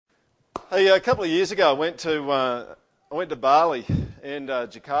Hey, a couple of years ago, I went to Bali, and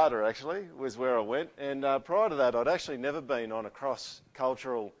Jakarta actually was where I went. And prior to that, I'd actually never been on a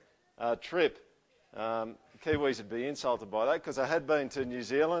cross-cultural trip. Kiwis would be insulted by that because I had been to New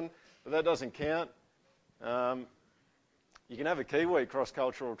Zealand, but that doesn't count. You can have a Kiwi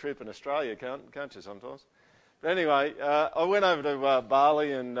cross-cultural trip in Australia, can't you sometimes? But anyway, I went over to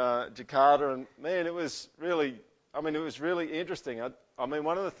Bali and Jakarta, and man, it was really interesting. I mean,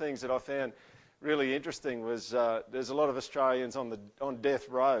 one of the things that I found really interesting was there's a lot of Australians on death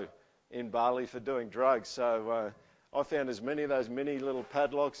row in Bali for doing drugs. So I found as many of those mini little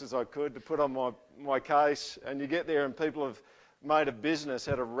padlocks as I could to put on my case. And you get there and people have made a business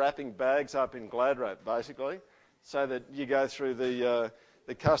out of wrapping bags up in glad wrap, basically, so that you go through the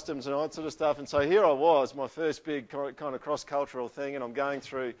customs and all that sort of stuff. And so here I was, my first big kind of cross-cultural thing, and I'm going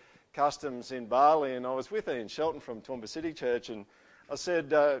through customs in Bali, and I was with Ian Shelton from Toowoomba City Church, and I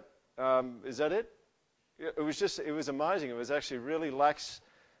said, is that it? It was amazing. It was actually really lax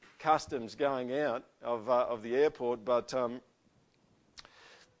customs going out of the airport, but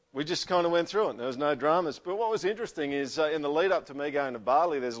we just kind of went through it. There was no dramas. But what was interesting is in the lead up to me going to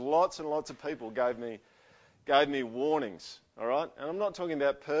Bali, there's lots and lots of people gave me warnings, all right? And I'm not talking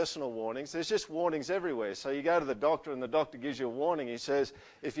about personal warnings. There's just warnings everywhere. So you go to the doctor and the doctor gives you a warning. He says,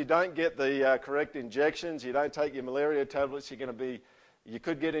 if you don't get the correct injections, you don't take your malaria tablets, you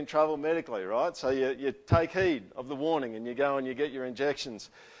could get in trouble medically, right? So you take heed of the warning and you go and you get your injections.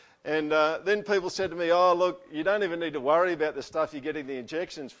 And then people said to me, oh, look, you don't even need to worry about the stuff you're getting the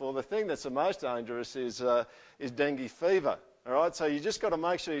injections for. The thing that's the most dangerous is dengue fever, all right? So you just got to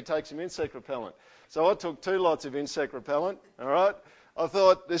make sure you take some insect repellent. So I took 2 lots of insect repellent, all right? I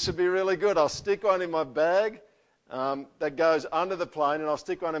thought this would be really good. I'll stick one in my bag that goes under the plane, and I'll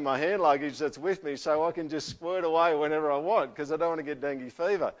stick one in my hand luggage that's with me so I can just squirt away whenever I want because I don't want to get dengue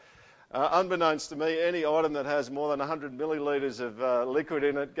fever. Unbeknownst to me, any item that has more than 100 millilitres of liquid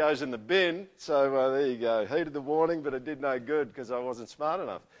in it goes in the bin. So there you go. Heeded the warning, but it did no good because I wasn't smart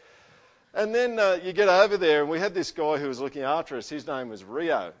enough. And then you get over there, and we had this guy who was looking after us. His name was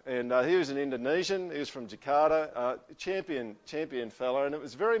Rio, and he was an Indonesian. He was from Jakarta, champion fella, and it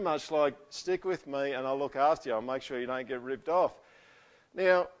was very much like, stick with me and I'll look after you. I'll make sure you don't get ripped off.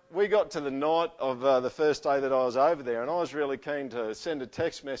 Now, we got to the night of the first day that I was over there, and I was really keen to send a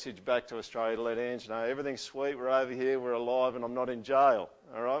text message back to Australia to let Ange know everything's sweet, we're over here, we're alive, and I'm not in jail,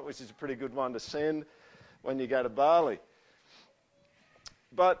 all right, which is a pretty good one to send when you go to Bali.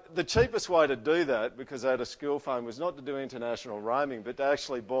 But the cheapest way to do that, because I had a school phone, was not to do international roaming, but to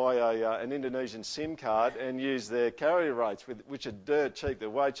actually buy an Indonesian SIM card and use their carrier rates, which are dirt cheap. They're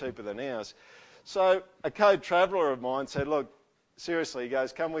way cheaper than ours. So a code traveller of mine said, look, seriously, he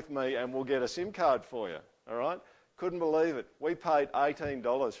goes, come with me and we'll get a SIM card for you, all right? Couldn't believe it. We paid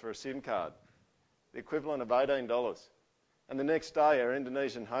 $18 for a SIM card, the equivalent of $18. And the next day, our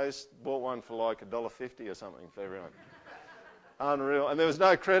Indonesian host bought one for like $1.50 or something for everyone. Unreal. And there was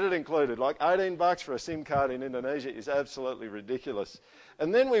no credit included. Like $18 for a SIM card in Indonesia is absolutely ridiculous.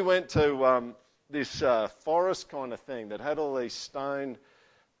 And then we went to this forest kind of thing that had all these stone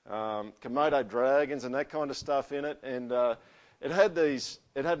Komodo dragons and that kind of stuff in it. And it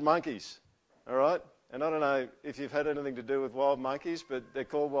had monkeys, all right? And I don't know if you've had anything to do with wild monkeys, but they're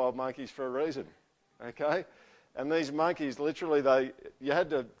called wild monkeys for a reason, okay? And these monkeys, literally, you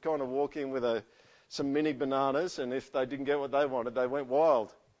had to kind of walk in with some mini bananas, and if they didn't get what they wanted, they went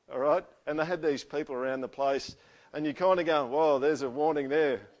wild, all right? And they had these people around the place, and you kind of go, whoa, there's a warning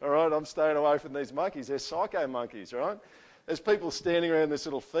there, all right? I'm staying away from these monkeys. They're psycho monkeys, all right? There's people standing around this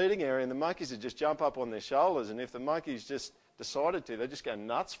little feeding area, and the monkeys would just jump up on their shoulders, and if the monkeys just decided to, they'd just go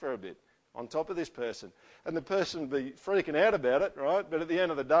nuts for a bit on top of this person. And the person would be freaking out about it, right? But at the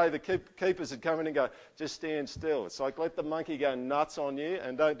end of the day, the keepers would come in and go, just stand still. It's like, let the monkey go nuts on you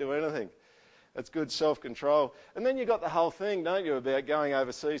and don't do anything. It's good self-control. And then you got the whole thing, don't you, about going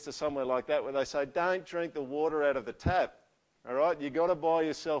overseas to somewhere like that where they say, don't drink the water out of the tap, all right? You've got to buy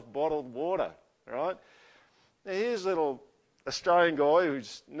yourself bottled water, all right? Now, here's a little Australian guy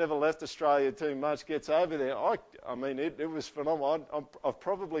who's never left Australia too much, gets over there. I mean, it was phenomenal. I've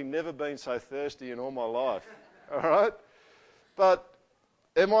probably never been so thirsty in all my life, all right? But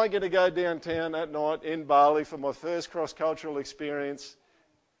am I going to go downtown that night in Bali for my first cross-cultural experience,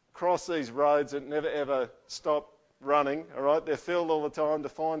 cross these roads that never ever stop running, all right? They're filled all the time, to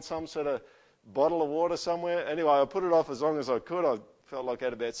find some sort of bottle of water somewhere. Anyway, I put it off as long as I could. I felt like I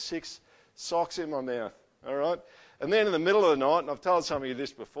had about 6 socks in my mouth, all right? And then in the middle of the night, and I've told some of you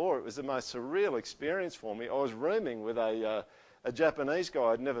this before, it was the most surreal experience for me. I was rooming with a Japanese guy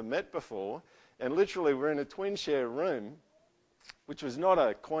I'd never met before, and literally we're in a twin share room, which was not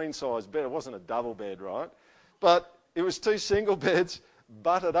a queen-size bed. It wasn't a double bed, right? But it was 2 single beds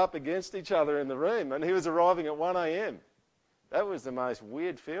butted up against each other in the room, and he was arriving at 1 a.m. That was the most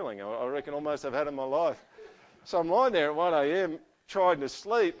weird feeling I reckon almost I've had in my life. So I'm lying there at 1 a.m. trying to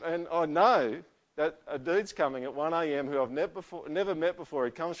sleep, and I know that a dude's coming at 1 a.m. who I've never met before.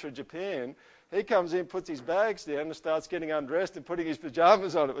 He comes from Japan. He comes in, puts his bags down and starts getting undressed and putting his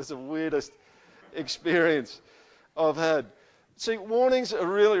pyjamas on. It was the weirdest experience I've had. See, warnings are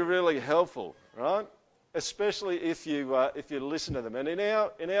really, really helpful, right? Especially if you listen to them. And in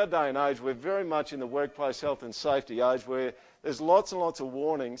our day and age, we're very much in the workplace health and safety age where there's lots and lots of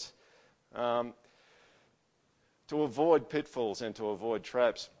warnings to avoid pitfalls and to avoid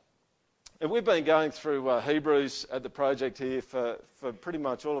traps. And we've been going through Hebrews at the project here for pretty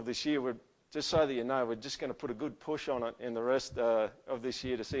much all of this year. Just so that you know, we're just going to put a good push on it in the rest of this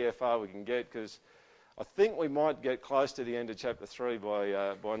year to see how far we can get, because I think we might get close to the end of chapter 3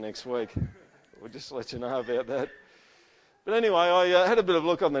 by next week. We'll just let you know about that. But anyway, I had a bit of a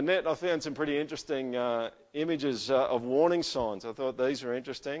look on the net and I found some pretty interesting images of warning signs. I thought these were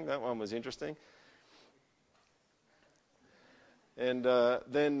interesting. That one was interesting. And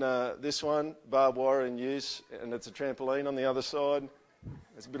then this one, barbed wire in use, and it's a trampoline on the other side.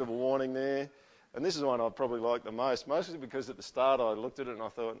 There's a bit of a warning there. And this is the one I probably like the most, mostly because at the start I looked at it and I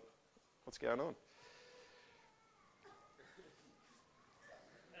thought, what's going on?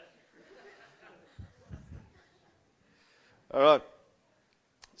 All right.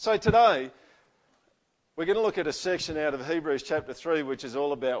 So today, we're going to look at a section out of Hebrews chapter 3, which is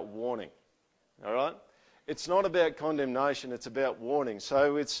all about warning. All right? It's not about condemnation, it's about warning.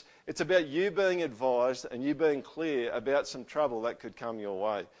 So it's about you being advised and you being clear about some trouble that could come your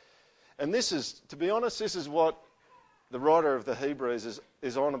way. And this is, to be honest, this is what the writer of the Hebrews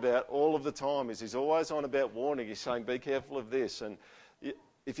is on about all of the time. He's always on about warning. He's saying, be careful of this. And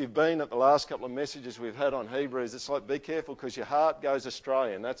if you've been at the last couple of messages we've had on Hebrews, it's like, be careful because your heart goes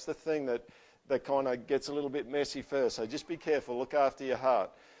astray. And that's the thing that kind of gets a little bit messy first. So just be careful, look after your heart.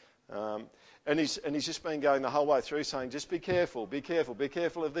 And he's just been going the whole way through saying, just be careful, be careful, be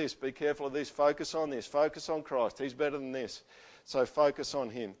careful of this, be careful of this, focus on this, focus on Christ. He's better than this. So focus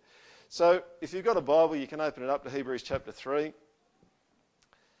on him. So if you've got a Bible, you can open it up to Hebrews chapter 3. I'm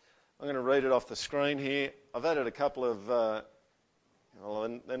going to read it off the screen here. I've added a couple of,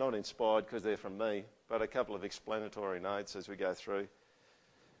 well, they're not inspired because they're from me, but a couple of explanatory notes as we go through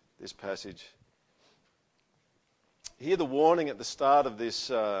this passage. Hear the warning at the start of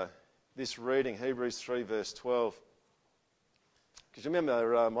this reading, Hebrews 3 verse 12. Because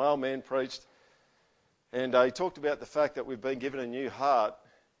remember, my old man preached and he talked about the fact that we've been given a new heart,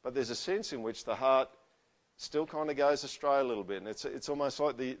 but there's a sense in which the heart still kind of goes astray a little bit. And it's almost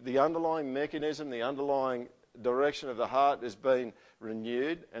like the underlying mechanism, the underlying direction of the heart has been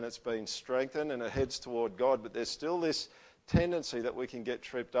renewed and it's been strengthened and it heads toward God, but there's still this tendency that we can get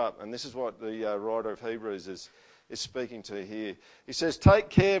tripped up. And this is what the writer of Hebrews is speaking to here. He says, take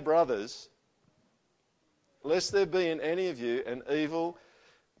care, brothers, lest there be in any of you an evil,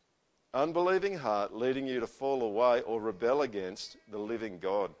 unbelieving heart leading you to fall away or rebel against the living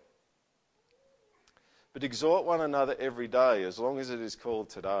God. But exhort one another every day, as long as it is called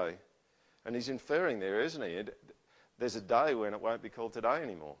today. And he's inferring there, isn't he? There's a day when it won't be called today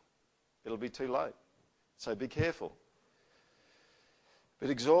anymore. It'll be too late. So be careful. But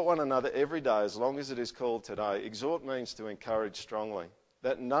exhort one another every day as long as it is called today. Exhort means to encourage strongly,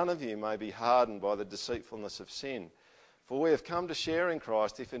 that none of you may be hardened by the deceitfulness of sin. For we have come to share in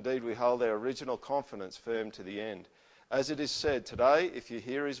Christ if indeed we hold our original confidence firm to the end. As it is said, today if you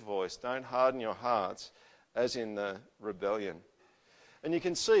hear his voice, don't harden your hearts as in the rebellion. And you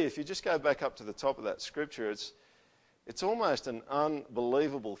can see, if you just go back up to the top of that scripture, it's almost an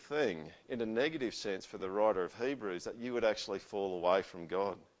unbelievable thing in a negative sense for the writer of Hebrews that you would actually fall away from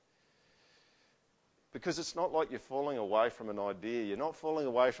God. Because it's not like you're falling away from an idea. You're not falling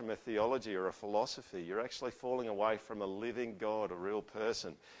away from a theology or a philosophy. You're actually falling away from a living God, a real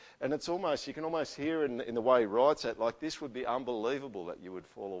person. And it's almost, you can almost hear in the way he writes it, like this would be unbelievable that you would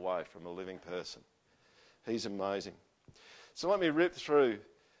fall away from a living person. He's amazing. So let me rip through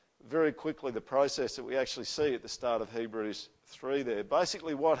very quickly the process that we actually see at the start of Hebrews 3 there.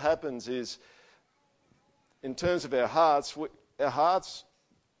 Basically what happens is, in terms of our hearts,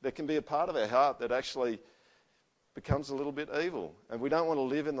 there can be a part of our heart that actually becomes a little bit evil. And we don't want to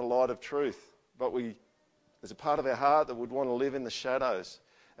live in the light of truth, but there's a part of our heart that would want to live in the shadows.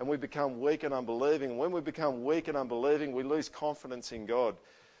 And we become weak and unbelieving. And when we become weak and unbelieving, we lose confidence in God.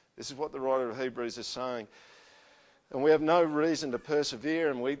 This is what the writer of Hebrews is saying. And we have no reason to persevere,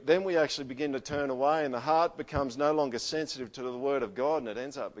 and then we actually begin to turn away, and the heart becomes no longer sensitive to the Word of God, and it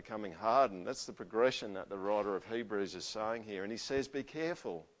ends up becoming hardened. That's the progression that the writer of Hebrews is saying here. And he says, be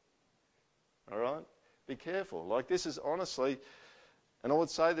careful. All right? Be careful. Like, this is honestly, and I would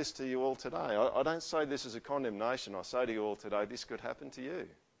say this to you all today. I don't say this as a condemnation. I say to you all today, this could happen to you.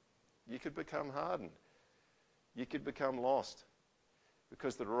 You could become hardened. You could become lost.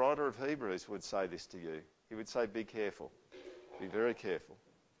 Because the writer of Hebrews would say this to you. He would say, be careful. Be very careful.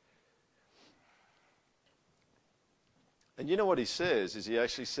 And you know what he says is he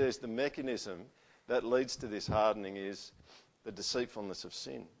actually says the mechanism that leads to this hardening is the deceitfulness of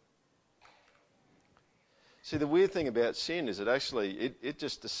sin. See, the weird thing about sin is it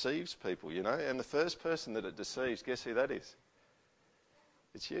just deceives people, you know. And the first person that it deceives, guess who that is?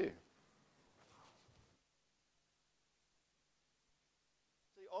 It's you.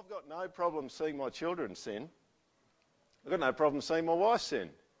 I've got no problem seeing my children sin. I've got no problem seeing my wife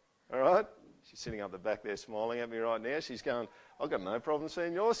sin. All right? She's sitting up the back there smiling at me right now. She's going, I've got no problem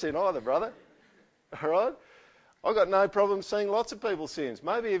seeing your sin either, brother. All right? I've got no problem seeing lots of people's sins.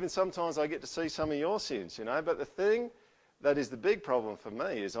 Maybe even sometimes I get to see some of your sins, you know. But the thing that is the big problem for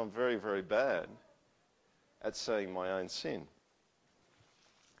me is I'm very, very bad at seeing my own sin.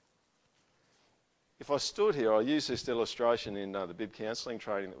 If I stood here, I used this illustration in the bib counselling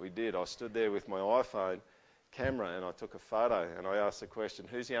training that we did. I stood there with my iPhone camera and I took a photo and I asked the question,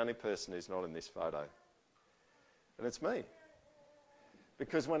 who's the only person who's not in this photo? And it's me.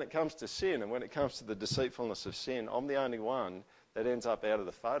 Because when it comes to sin and when it comes to the deceitfulness of sin, I'm the only one that ends up out of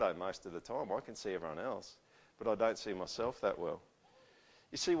the photo most of the time. I can see everyone else, but I don't see myself that well.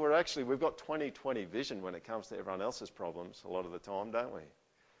 You see, we've got 20/20 vision when it comes to everyone else's problems a lot of the time, don't we?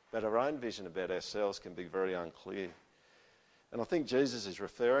 But our own vision about ourselves can be very unclear. And I think Jesus is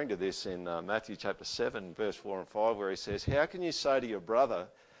referring to this in Matthew chapter 7, verse 4 and 5, where he says, how can you say to your brother,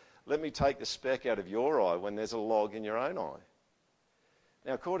 let me take the speck out of your eye when there's a log in your own eye?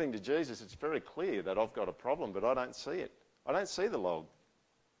 Now, according to Jesus, it's very clear that I've got a problem, but I don't see it. I don't see the log.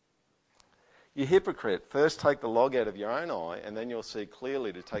 You hypocrite, first take the log out of your own eye, and then you'll see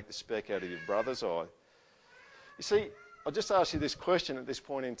clearly to take the speck out of your brother's eye. You see, I'll just ask you this question at this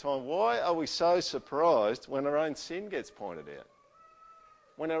point in time. Why are we so surprised when our own sin gets pointed out?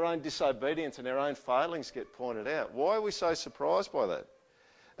 When our own disobedience and our own failings get pointed out? Why are we so surprised by that?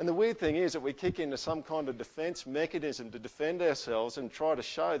 And the weird thing is that we kick into some kind of defence mechanism to defend ourselves and try to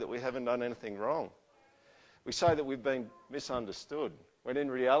show that we haven't done anything wrong. We say that we've been misunderstood, when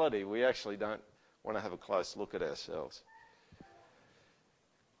in reality we actually don't want to have a close look at ourselves.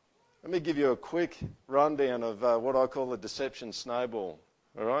 Let me give you a quick rundown of what I call the deception snowball.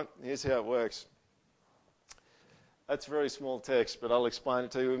 All right, here's how it works. That's very small text, but I'll explain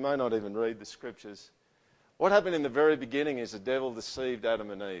it to you. We may not even read the scriptures. What happened in the very beginning is the devil deceived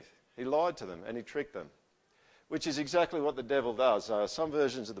Adam and Eve. He lied to them and he tricked them, which is exactly what the devil does. Some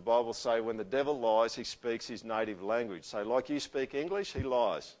versions of the Bible say when the devil lies, he speaks his native language. So like you speak English, he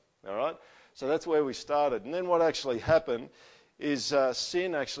lies. All right, so that's where we started. And then what actually happened is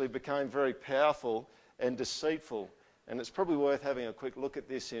sin actually became very powerful and deceitful. And it's probably worth having a quick look at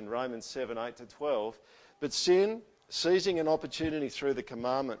this in Romans 7, 8-12. But sin, seizing an opportunity through the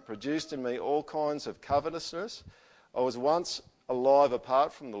commandment, produced in me all kinds of covetousness. I was once alive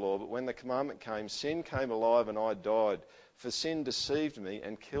apart from the law, but when the commandment came, sin came alive and I died. For sin deceived me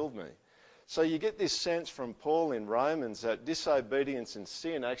and killed me. So you get this sense from Paul in Romans that disobedience and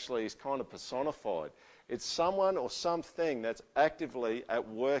sin actually is kind of personified. It's someone or something that's actively at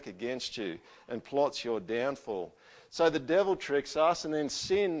work against you and plots your downfall. So the devil tricks us, and then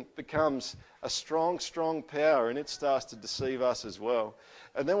sin becomes a strong, strong power, and it starts to deceive us as well.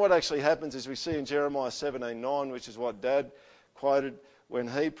 And then what actually happens is we see in Jeremiah 17:9, which is what Dad quoted when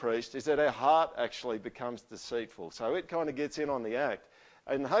he preached, is that our heart actually becomes deceitful. So it kind of gets in on the act.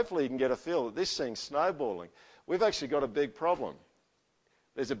 And hopefully you can get a feel that this thing's snowballing. We've actually got a big problem.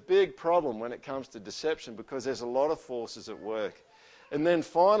 There's a big problem when it comes to deception because there's a lot of forces at work. And then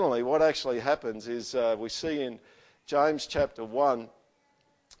finally, what actually happens is we see in James chapter 1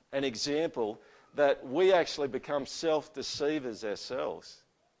 an example that we actually become self-deceivers ourselves.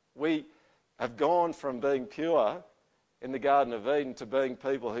 We have gone from being pure in the Garden of Eden to being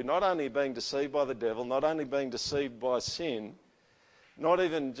people who not only are being deceived by the devil, not only being deceived by sin, not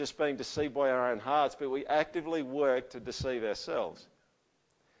even just being deceived by our own hearts, but we actively work to deceive ourselves.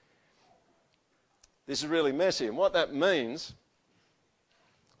 This is really messy, and what that means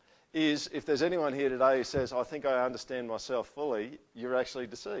is if there's anyone here today who says, I think I understand myself fully, you're actually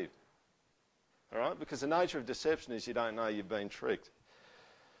deceived. All right? Because the nature of deception is you don't know you've been tricked.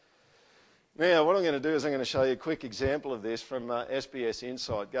 Now, what I'm going to do is I'm going to show you a quick example of this from SBS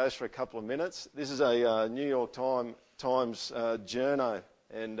Insight. It goes for a couple of minutes. This is a New York Times journo,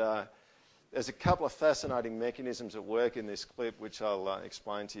 and there's a couple of fascinating mechanisms at work in this clip, which I'll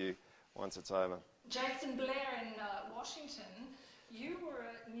explain to you once it's over. Jason Blair in Washington, you were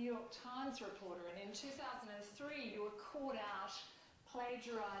a New York Times reporter, and in 2003 you were caught out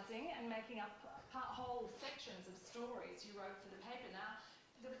plagiarising and making up whole sections of stories you wrote for the paper. Now,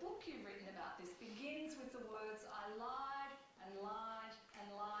 the book you've written about this begins with the words, "I lied and lied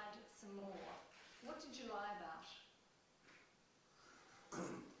and lied some more." What did you lie about?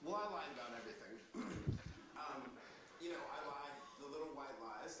 Well, I lied about everything. I lied the little white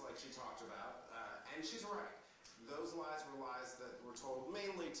lies like she talked about, and she's right. Those lies were lies that were told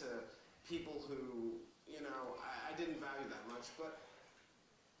mainly to people who, I didn't value that much, but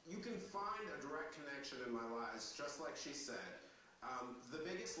you can find a direct connection in my lies, just like she said. The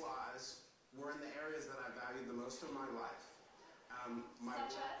biggest lies were in the areas that I valued the most in my life. My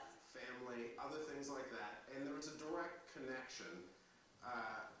Such work, as? family, other things like that. And there was a direct connection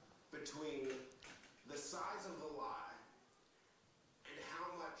between the size of the lie and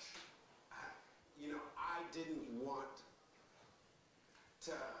how much, I didn't want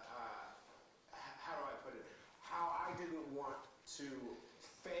to, how do I put it? How I didn't want to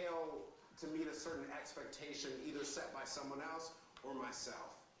fail to meet a certain expectation either set by someone else or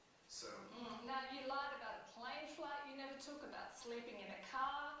myself. So. Now, you lied about a plane flight you never took, about sleeping in a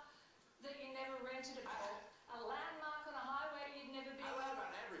car that you never rented, about a landmark on a highway you'd never been. I lied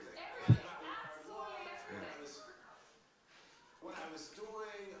about everything. Everything, I lied about absolutely everything. What I was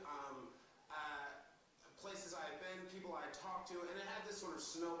doing, places I had been, people I had talked to, and it had this sort of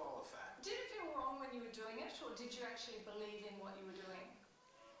snowball effect. Did it feel wrong when you were doing it, or did you actually believe in what you were doing?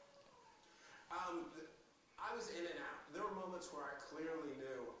 I was in and out. There were moments where I clearly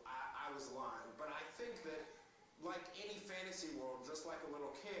knew I was lying, but I think that, like any fantasy world, just like a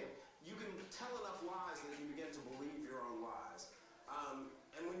little kid, you can tell enough lies that you begin to believe your own lies.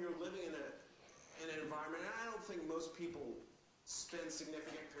 And when you're living in an environment, and I don't think most people spend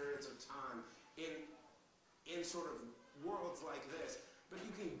significant periods of time in sort of worlds like this, but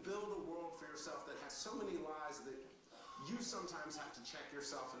you can build a world for yourself that has so many lies that you sometimes have to check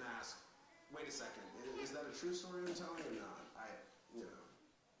yourself and ask, wait a second, is that a true story I'm telling or not?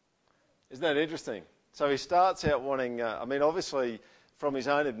 Isn't that interesting? So he starts out wanting, obviously from his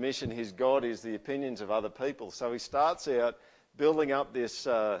own admission, his God is the opinions of other people. So he starts out building up this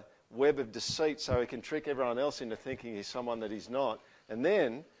web of deceit so he can trick everyone else into thinking he's someone that he's not. And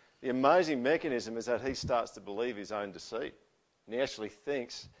then the amazing mechanism is that he starts to believe his own deceit. And he actually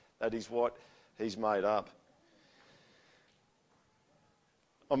thinks that is what he's made up.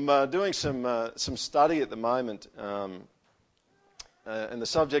 I'm doing some study at the moment, and the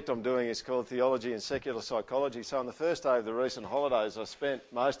subject I'm doing is called Theology and Secular Psychology. So on the first day of the recent holidays, I spent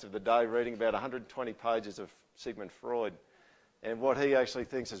most of the day reading about 120 pages of Sigmund Freud and what he actually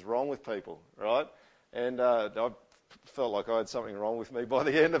thinks is wrong with people, right? And I felt like I had something wrong with me by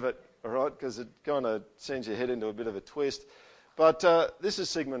the end of it, all right, because it kind of sends your head into a bit of a twist. But this is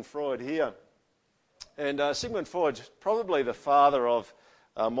Sigmund Freud here. And Sigmund Freud's probably the father of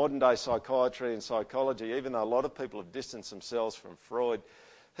modern-day psychiatry and psychology, even though a lot of people have distanced themselves from Freud.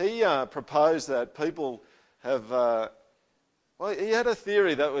 He proposed that people have... he had a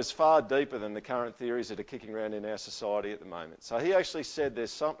theory that was far deeper than the current theories that are kicking around in our society at the moment. So he actually said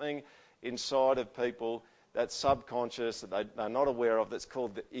there's something inside of people that's subconscious, that they're not aware of, that's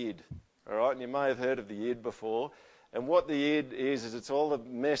called the id. All right, and you may have heard of the id before. And what the id is it's all the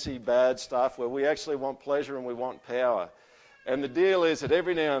messy, bad stuff where we actually want pleasure and we want power. And the deal is that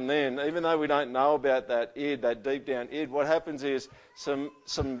every now and then, even though we don't know about that id, that deep down id, what happens is some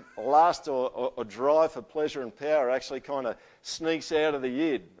lust or drive for pleasure and power actually kind of sneaks out of the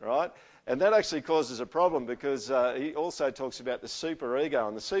id, right? And that actually causes a problem because he also talks about the superego.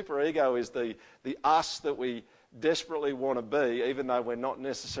 And the superego is the us that we desperately want to be, even though we're not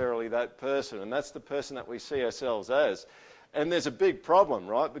necessarily that person. And that's the person that we see ourselves as. And there's a big problem,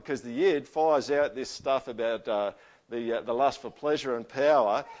 right? Because the id fires out this stuff about the lust for pleasure and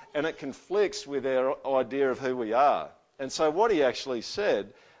power, and it conflicts with our idea of who we are. And so what he actually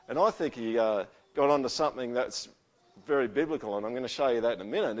said, and I think he got onto something that's very biblical, and I'm going to show you that in a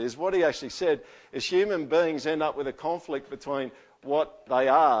minute, is what he actually said is human beings end up with a conflict between what they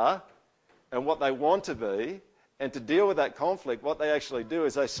are and what they want to be, and to deal with that conflict, what they actually do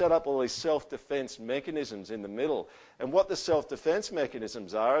is they set up all these self-defense mechanisms in the middle. And what the self-defense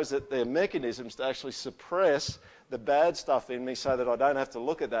mechanisms are is that they're mechanisms to actually suppress the bad stuff in me so that I don't have to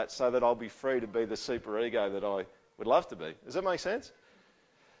look at that, so that I'll be free to be the superego that I would love to be. Does that make sense?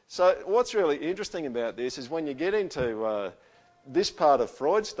 So what's really interesting about this is when you get into this part of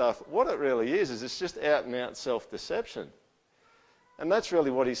Freud stuff, what it really is it's just out and out self-deception. And that's really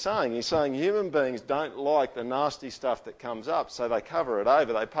what he's saying. He's saying human beings don't like the nasty stuff that comes up, so they cover it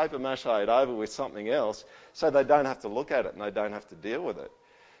over. They paper mache it over with something else so they don't have to look at it and they don't have to deal with it,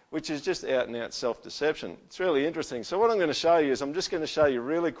 which is just out and out self-deception. It's really interesting. So what I'm going to show you is I'm just going to show you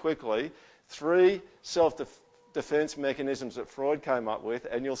really quickly 3 self-defense mechanisms that Freud came up with,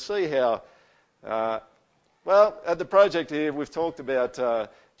 and you'll see how, well, at the project here we've talked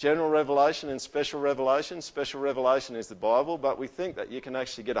about general revelation and special revelation. Special revelation is the Bible, but we think that you can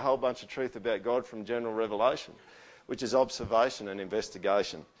actually get a whole bunch of truth about God from general revelation, which is observation and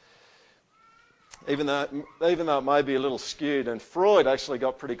investigation. Even though it may be a little skewed, and Freud actually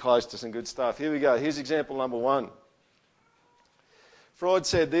got pretty close to some good stuff. Here we go. Here's example number 1. Freud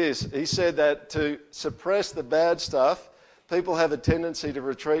said this. He said that to suppress the bad stuff, people have a tendency to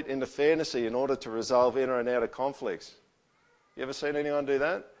retreat into fantasy in order to resolve inner and outer conflicts. You ever seen anyone do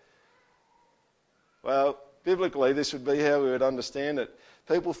that? Well, biblically, this would be how we would understand it.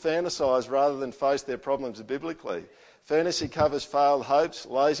 People fantasise rather than face their problems biblically. Fantasy covers failed hopes,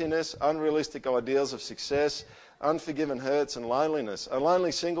 laziness, unrealistic ideals of success, unforgiven hurts and loneliness. A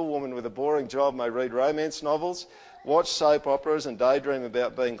lonely single woman with a boring job may read romance novels, watch soap operas and daydream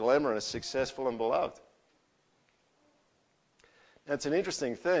about being glamorous, successful and beloved. That's an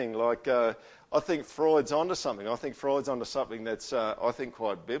interesting thing. Like, I think Freud's onto something. I think Freud's onto something that's, I think,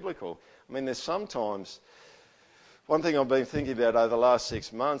 quite biblical. I mean, there's sometimes... One thing I've been thinking about over the last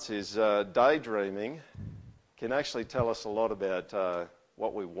 6 months is daydreaming can actually tell us a lot about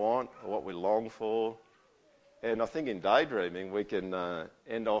what we want or what we long for. And I think in daydreaming we can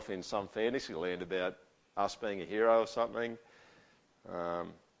end off in some fantasy land about us being a hero or something.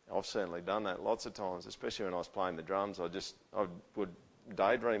 I've certainly done that lots of times, especially when I was playing the drums. I would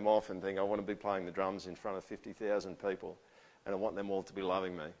daydream off and think I want to be playing the drums in front of 50,000 people and I want them all to be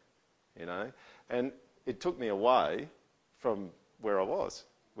loving me, you know. And it took me away from where I was,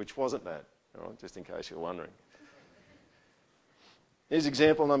 which wasn't bad, all right, just in case you're wondering. Here's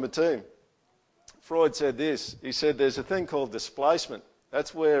example number 2. Freud said this. He said there's a thing called displacement.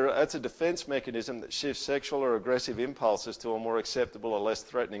 That's a defence mechanism that shifts sexual or aggressive impulses to a more acceptable or less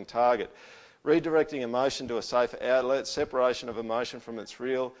threatening target. Redirecting emotion to a safer outlet, separation of emotion from its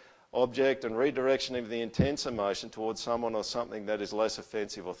real object, and redirection of the intense emotion towards someone or something that is less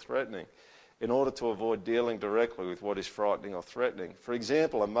offensive or threatening, in order to avoid dealing directly with what is frightening or threatening. For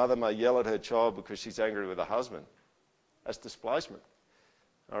example, a mother may yell at her child because she's angry with her husband. That's displacement.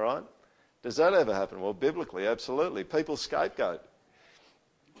 All right? Does that ever happen? Well, biblically, absolutely. People scapegoat.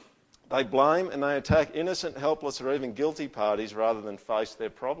 They blame and they attack innocent, helpless, or even guilty parties rather than face their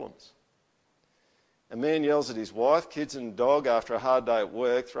problems. A man yells at his wife, kids and dog after a hard day at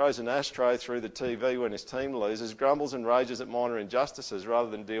work, throws an ashtray through the TV when his team loses, grumbles and rages at minor injustices rather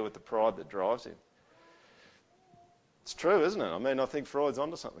than deal with the pride that drives him. It's true, isn't it? I mean, I think Freud's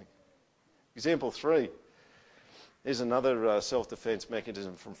onto something. Example 3. Here's another self-defense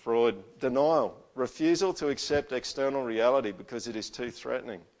mechanism from Freud. Denial. Refusal to accept external reality because it is too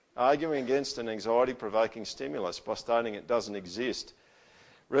threatening. Arguing against an anxiety-provoking stimulus by stating it doesn't exist.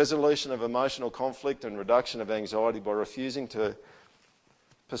 Resolution of emotional conflict and reduction of anxiety by refusing to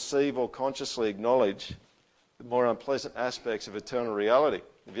perceive or consciously acknowledge the more unpleasant aspects of eternal reality.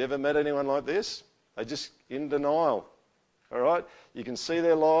 Have you ever met anyone like this? They're just in denial. All right? You can see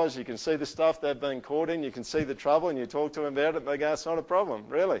their lies, you can see the stuff they've been caught in, you can see the trouble, and you talk to them about it, and they go, it's not a problem.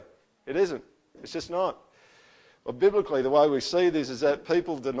 Really? It isn't. It's just not. Well, biblically, the way we see this is that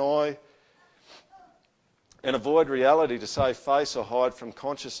people deny and avoid reality to save face or hide from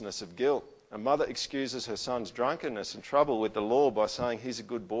consciousness of guilt. A mother excuses her son's drunkenness and trouble with the law by saying he's a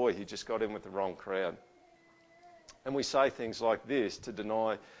good boy, he just got in with the wrong crowd. And we say things like this to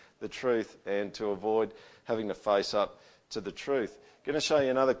deny the truth and to avoid having to face up to the truth. I'm going to show you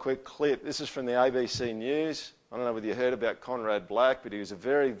another quick clip. This is from the ABC News. I don't know whether you heard about Conrad Black, but he was a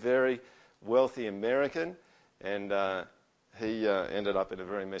very, very wealthy American, and he ended up in a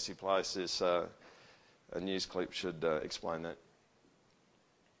very messy place. This a news clip should explain that.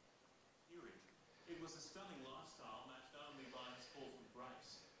 It was a stunning lifestyle matched only by his fall from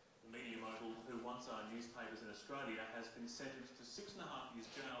grace. The media mogul who once owned newspapers in Australia has been sentenced to 6.5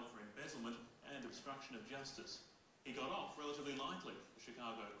 years jail for embezzlement and obstruction of justice. He got off relatively lightly. The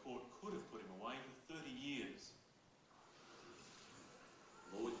Chicago court could have put him away for 30 years.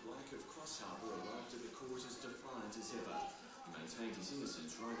 Lord Black of Cross Harbour arrived at the court as defiant as ever. He maintained his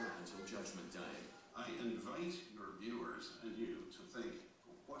innocence right up until Judgment Day. I invite your viewers and you to think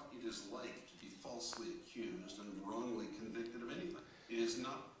what it is like to be falsely accused and wrongly convicted of anything. It is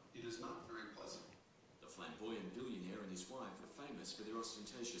not very pleasant. The flamboyant billionaire and his wife are famous for their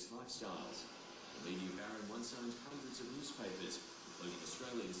ostentatious lifestyles. The media baron once owned hundreds of newspapers, including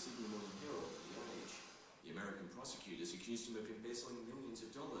Australia's Sydney Morning Herald and The Age. The American prosecutors accused him of embezzling millions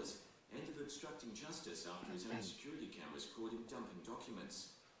of dollars and of obstructing justice after his own security cameras caught him dumping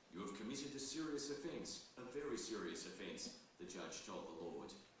documents. You have committed a serious offence, a very serious offence, the judge told the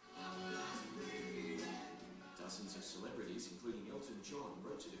Lord. Dozens of celebrities, including Elton John,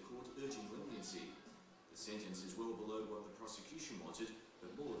 wrote to the court urging leniency. The sentence is well below what the prosecution wanted, but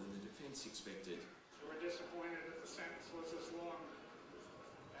more than the defence expected. We're disappointed that the sentence was as long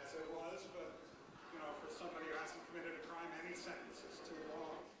as it was, but, for somebody who hasn't committed a crime, any sentence is too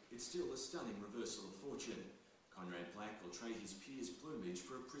long. It's still a stunning reversal of fortune. Conrad Black will trade his peer's plumage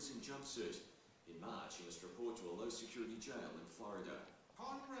for a prison jumpsuit. In March, he must report to a low-security jail in Florida.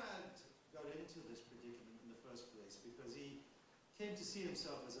 Conrad got into this predicament in the first place because he came to see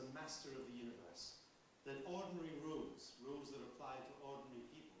himself as a master of the universe. That ordinary rules that apply to ordinary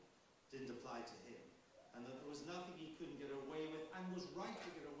people, didn't apply to him. And that there was nothing he couldn't get away with and was right to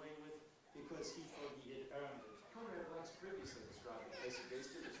get away with because he thought he had earned it. Conrad Black's previously described the case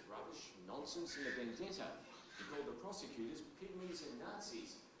against him as rubbish, nonsense and a vendetta. He called the prosecutors pygmies and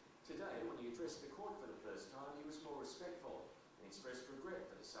Nazis. Today, when he addressed the court for the first time, he was more respectful and expressed regret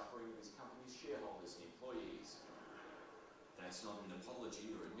for the suffering of his company's shareholders and employees. That's not an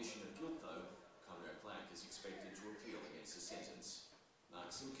apology or admission of guilt, though. Conrad Black is expected to appeal against the sentence. Mark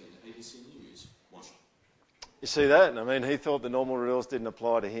Simkin, ABC News, Washington. You see that? I mean, he thought the normal rules didn't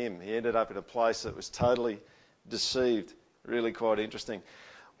apply to him. He ended up in a place that was totally deceived. Really quite interesting.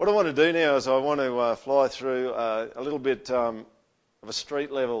 What I want to do now is I want to fly through a little bit of a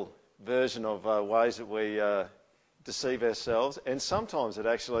street-level version of ways that we deceive ourselves, and sometimes it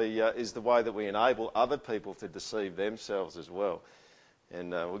actually is the way that we enable other people to deceive themselves as well.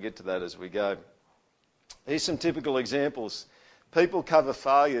 And we'll get to that as we go. Here's some typical examples. People cover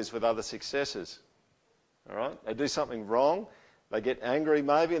failures with other successes. All right? They do something wrong, they get angry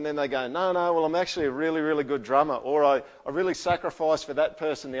maybe, and then they go, no, well, I'm actually a really, really good drummer, or I really sacrificed for that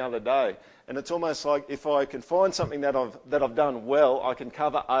person the other day. And it's almost like if I can find something that I've done well, I can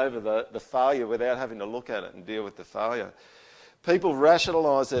cover over the failure without having to look at it and deal with the failure. People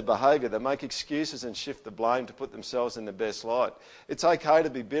rationalise their behaviour. They make excuses and shift the blame to put themselves in the best light. It's okay to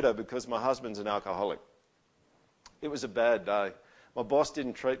be bitter because my husband's an alcoholic. It was a bad day. My boss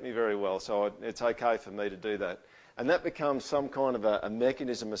didn't treat me very well, so it's okay for me to do that. And that becomes some kind of a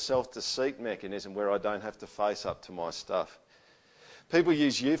mechanism, a self-deceit mechanism where I don't have to face up to my stuff. People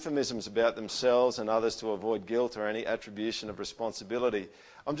use euphemisms about themselves and others to avoid guilt or any attribution of responsibility.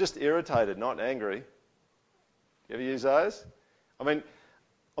 I'm just irritated, not angry. You ever use those? I mean,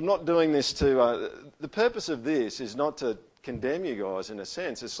 I'm not doing this to... the purpose of this is not to condemn you guys in a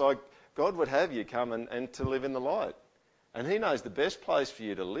sense. It's like God would have you come and to live in the light. And he knows the best place for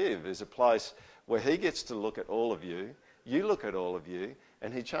you to live is a place where he gets to look at all of you, you look at all of you,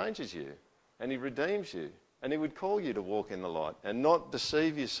 and he changes you, and he redeems you, and he would call you to walk in the light and not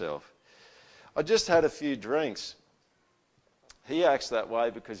deceive yourself. I just had a few drinks. He acts that way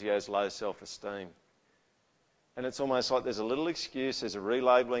because he has low self-esteem. And it's almost like there's a little excuse, there's a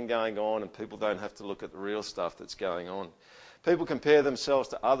relabeling going on, and people don't have to look at the real stuff that's going on. People compare themselves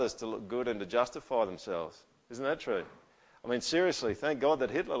to others to look good and to justify themselves. Isn't that true? I mean, seriously, thank God that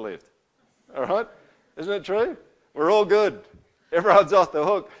Hitler lived. All right? Isn't it true? We're all good. Everyone's off the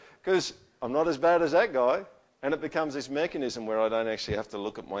hook because I'm not as bad as that guy. And it becomes this mechanism where I don't actually have to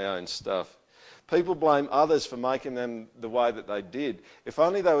look at my own stuff. People blame others for making them the way that they did. If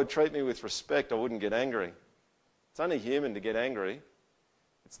only they would treat me with respect, I wouldn't get angry. It's only human to get angry.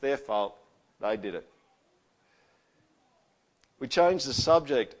 It's their fault. They did it. We change the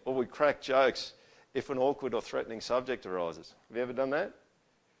subject or we crack jokes if an awkward or threatening subject arises. Have you ever done that?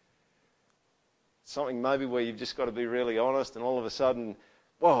 Something maybe where you've just got to be really honest and all of a sudden,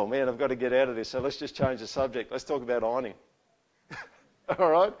 whoa, man, I've got to get out of this, so let's just change the subject. Let's talk about ironing.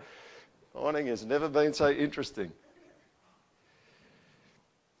 All right? Ironing has never been so interesting.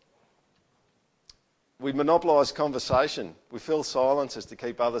 We monopolise conversation. We fill silences to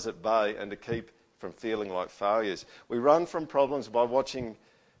keep others at bay and to keep from feeling like failures. We run from problems by watching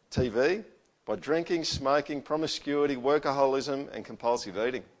TV, by drinking, smoking, promiscuity, workaholism and compulsive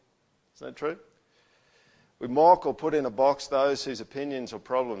eating. Isn't that true? We mock or put in a box those whose opinions or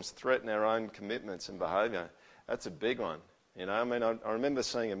problems threaten our own commitments and behaviour. That's a big one. You know, I mean, I remember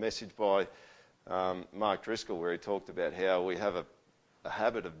seeing a message by Mark Driscoll where he talked about how we have a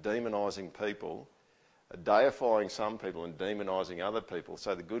habit of demonising people, deifying some people and demonising other people.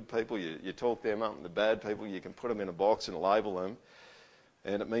 So the good people, you talk them up, and the bad people, you can put them in a box and label them.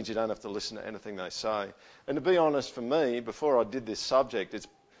 And it means you don't have to listen to anything they say. And to be honest, for me, before I did this subject, it's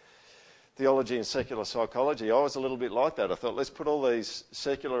theology and secular psychology, I was a little bit like that. I thought, let's put all these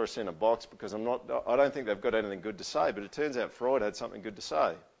secularists in a box because I don't think they've got anything good to say. But it turns out Freud had something good to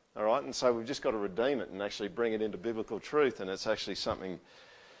say. All right, and so we've just got to redeem it and actually bring it into biblical truth, and it's actually something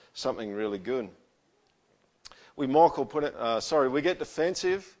really good. We mock or we get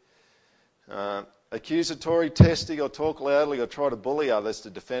defensive, accusatory, testy, or talk loudly, or try to bully others to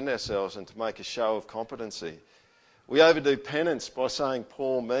defend ourselves and to make a show of competency. We overdo penance by saying,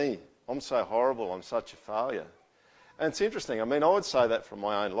 "Poor me, I'm so horrible, I'm such a failure." And it's interesting. I mean, I would say that from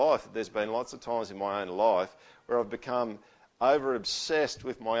my own life. There's been lots of times in my own life where I've become over-obsessed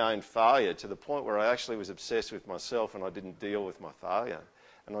with my own failure to the point where I actually was obsessed with myself and I didn't deal with my failure.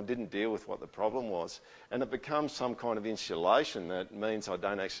 And I didn't deal with what the problem was. And it becomes some kind of insulation that means I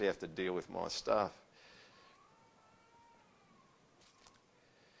don't actually have to deal with my stuff.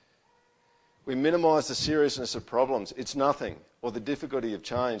 We minimise the seriousness of problems. It's nothing. Or the difficulty of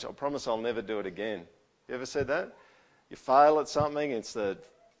change. I promise I'll never do it again. You ever said that? You fail at something, it's the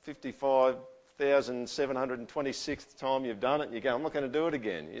 55,726th time you've done it, and you go, I'm not going to do it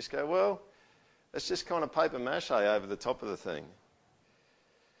again. You just go, well, it's just kind of paper mache over the top of the thing.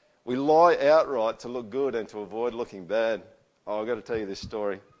 We lie outright to look good and to avoid looking bad. Oh, I've got to tell you this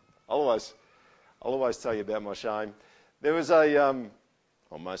story. I'll always tell you about my shame. There was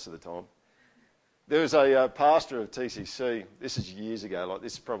most of the time, there was a pastor of TCC. This is years ago.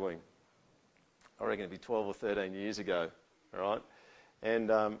 This is probably, I reckon it'd be 12 or 13 years ago, all right?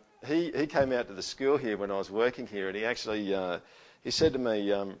 And he came out to the school here when I was working here, and he actually, he said to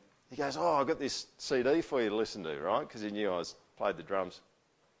me, he goes, I've got this CD for you to listen to, right? Because he knew I played the drums.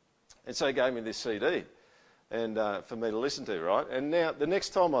 And so he gave me this CD and for me to listen to, right? And now, the next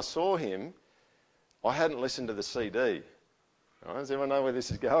time I saw him, I hadn't listened to the CD. Right? Does everyone know where this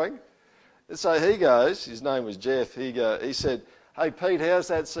is going? And so he goes, his name was Jeff, he said, hey, Pete, how's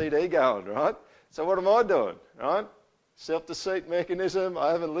that CD going, right? So what am I doing, right? Self-deceit mechanism,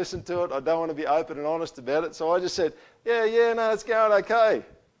 I haven't listened to it, I don't want to be open and honest about it. So I just said, no, it's going okay,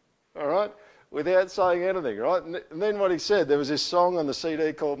 all right? Without saying anything, right? And then what he said, there was this song on the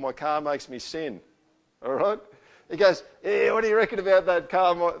CD called My Car Makes Me Sin, all right? He goes, what do you reckon about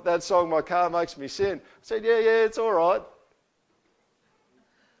that song, My Car Makes Me Sin? I said, yeah, it's all right.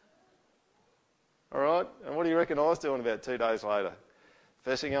 All right? And what do you reckon I was doing about 2 days later?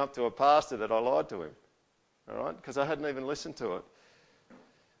 Fessing up to a pastor that I lied to him, all right? Because I hadn't even listened to it.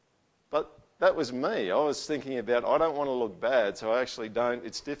 But that was me. I was thinking about, I don't want to look bad, so I actually don't.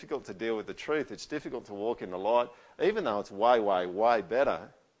 It's difficult to deal with the truth. It's difficult to walk in the light. Even though it's way, way, way better,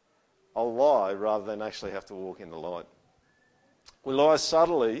 I'll lie rather than actually have to walk in the light. We lie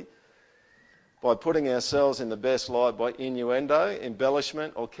subtly by putting ourselves in the best light by innuendo,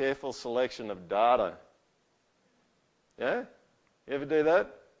 embellishment, or careful selection of data. Yeah? You ever do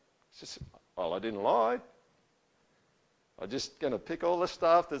that? It's just, I didn't lie. I'm just going to pick all the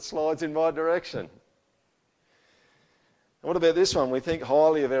stuff that slides in my direction. And what about this one? We think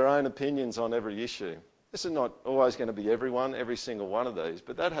highly of our own opinions on every issue. This is not always going to be every single one of these,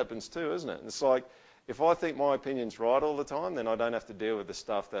 but that happens too, isn't it? And it's like, if I think my opinion's right all the time, then I don't have to deal with the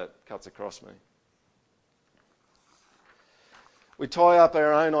stuff that cuts across me. We tie up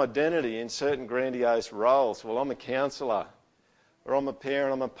our own identity in certain grandiose roles. Well, I'm a counsellor, or I'm a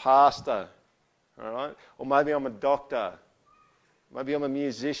parent, I'm a pastor, all right? Or maybe I'm a doctor. Maybe I'm a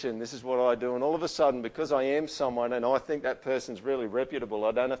musician, this is what I do. And all of a sudden, because I am someone and I think that person's really reputable,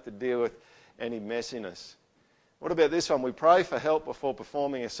 I don't have to deal with any messiness. What about this one? We pray for help before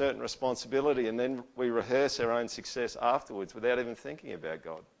performing a certain responsibility, and then we rehearse our own success afterwards without even thinking about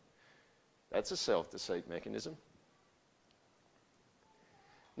God. That's a self-deceit mechanism.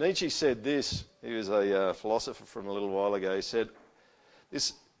 Nietzsche said this. He was a philosopher from a little while ago. He said,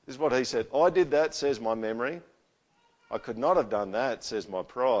 this is what he said, I did that, says my memory. I could not have done that, says my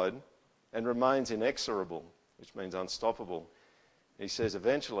pride, and remains inexorable, which means unstoppable. He says,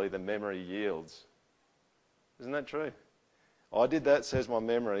 eventually the memory yields. Isn't that true? I did that, says my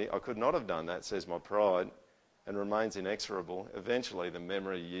memory. I could not have done that, says my pride, and remains inexorable. Eventually the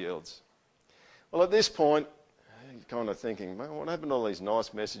memory yields. Well, at this point, you're kind of thinking, man, what happened to all these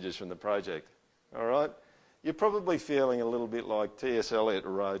nice messages from the project? All right? You're probably feeling a little bit like T.S. Eliot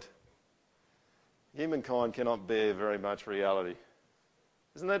wrote, humankind cannot bear very much reality.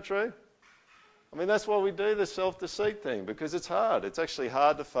 Isn't that true? I mean, that's why we do the self-deceit thing, because it's hard. It's actually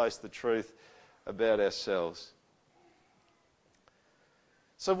hard to face the truth about ourselves.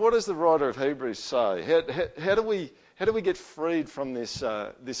 So what does the writer of Hebrews say? How do we get freed from this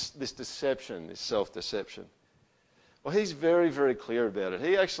deception, this self-deception? Well, he's very, very clear about it.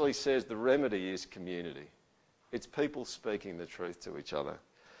 He actually says the remedy is community. It's people speaking the truth to each other.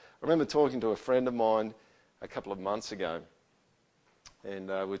 I remember talking to a friend of mine a couple of months ago, and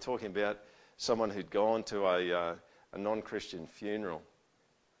we were talking about someone who'd gone to a non-Christian funeral.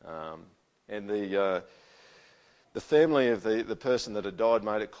 And the family of the person that had died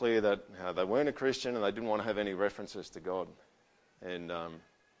made it clear that they weren't a Christian and they didn't want to have any references to God. And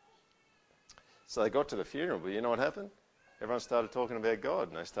so they got to the funeral, but you know what happened? Everyone started talking about God,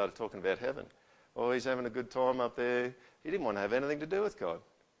 and they started talking about heaven. Oh, he's having a good time up there. He didn't want to have anything to do with God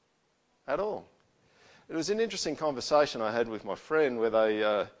at all. It was an interesting conversation I had with my friend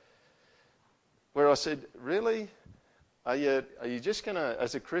where I said, really? Are you just going to,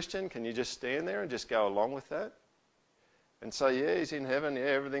 as a Christian, can you just stand there and just go along with that? And say, yeah, he's in heaven, yeah,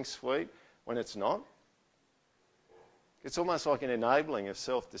 everything's sweet, when it's not? It's almost like an enabling of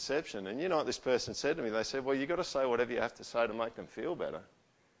self-deception. And you know what this person said to me? They said, well, you've got to say whatever you have to say to make them feel better. I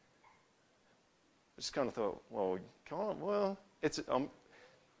just kind of thought, well, come on, well,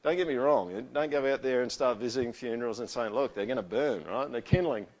 don't get me wrong. Don't go out there and start visiting funerals and saying, look, they're going to burn, right? And they're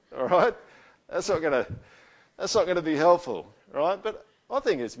kindling, all right? That's not going to be helpful, right? But I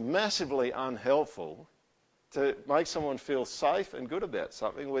think it's massively unhelpful to make someone feel safe and good about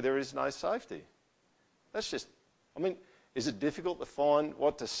something where there is no safety. That's just, is it difficult to find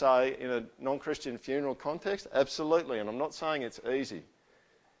what to say in a non-Christian funeral context? Absolutely, and I'm not saying it's easy.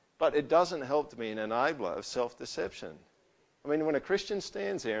 But it doesn't help to be an enabler of self-deception. When a Christian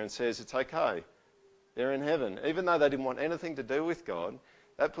stands there and says it's okay, they're in heaven, even though they didn't want anything to do with God,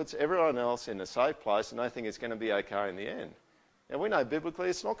 that puts everyone else in a safe place and they think it's going to be okay in the end. Now, we know biblically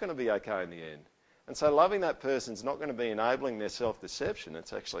it's not going to be okay in the end. And so loving that person's not going to be enabling their self-deception,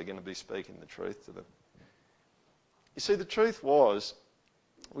 it's actually going to be speaking the truth to them. You see, the truth was,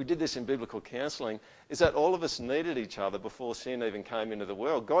 we did this in biblical counselling, is that all of us needed each other before sin even came into the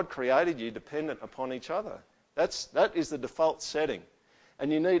world. God created you dependent upon each other. That is the default setting.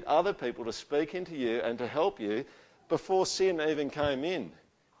 And you need other people to speak into you and to help you before sin even came in.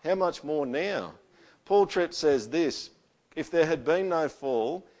 How much more now? Paul Tripp says this, if there had been no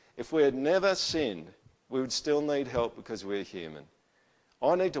fall, if we had never sinned, we would still need help because we're human.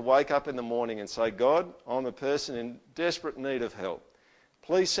 I need to wake up in the morning and say, God, I'm a person in desperate need of help.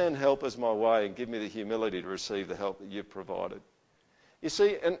 Please send helpers my way and give me the humility to receive the help that you've provided. You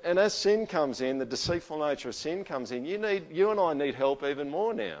see, and as sin comes in, the deceitful nature of sin comes in, you and I need help even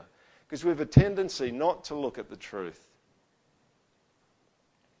more now because we have a tendency not to look at the truth.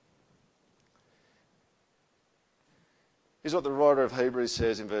 Here's what the writer of Hebrews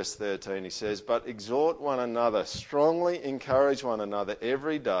says in verse 13. He says, but exhort one another, strongly encourage one another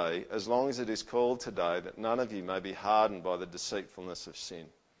every day, as long as it is called today, that none of you may be hardened by the deceitfulness of sin.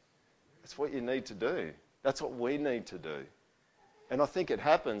 That's what you need to do. That's what we need to do. And I think it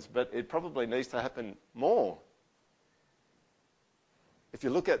happens, but it probably needs to happen more. If you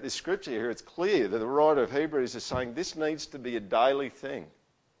look at this scripture here, it's clear that the writer of Hebrews is saying this needs to be a daily thing.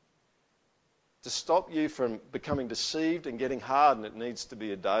 To stop you from becoming deceived and getting hardened, it needs to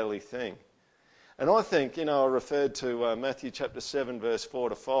be a daily thing. And I think, I referred to Matthew chapter 7, verse 4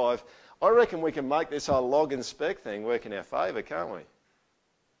 to 5. I reckon we can make this whole log and spec thing work in our favour, can't we?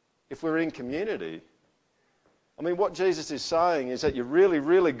 If we're in community. What Jesus is saying is that you're really,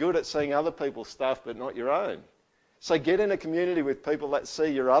 really good at seeing other people's stuff but not your own. So get in a community with people that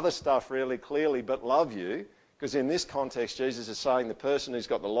see your other stuff really clearly but love you. Because in this context, Jesus is saying the person who's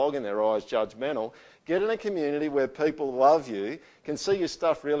got the log in their eye is judgmental. Get in a community where people love you, can see your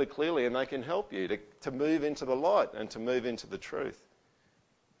stuff really clearly, and they can help you to move into the light and to move into the truth.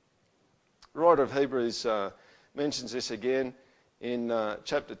 The writer of Hebrews mentions this again in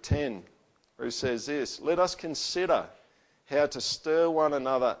chapter 10, where he says this, let us consider how to stir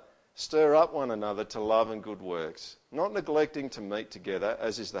up one another to love and good works, not neglecting to meet together,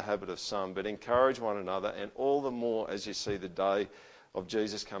 as is the habit of some, but encourage one another, and all the more as you see the day of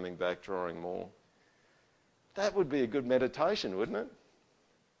Jesus coming back drawing more. That would be a good meditation, wouldn't it?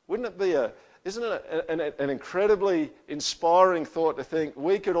 Wouldn't it be isn't it an incredibly inspiring thought to think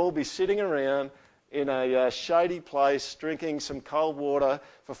we could all be sitting around in a shady place, drinking some cold water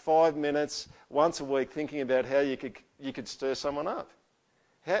for 5 minutes once a week, thinking about how you could stir someone up?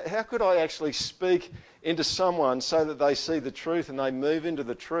 How could I actually speak into someone so that they see the truth and they move into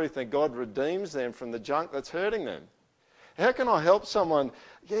the truth and God redeems them from the junk that's hurting them? How can I help someone?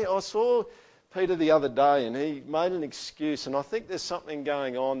 Yeah, I saw Peter the other day and he made an excuse and I think there's something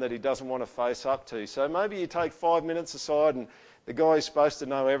going on that he doesn't want to face up to. So maybe you take 5 minutes aside and the guy who's supposed to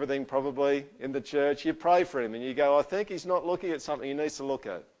know everything probably in the church, you pray for him and you go, I think he's not looking at something he needs to look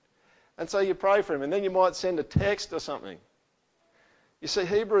at. And so you pray for him, and then you might send a text or something. You see,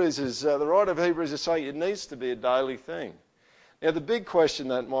 the writer of Hebrews is saying it needs to be a daily thing. Now, the big question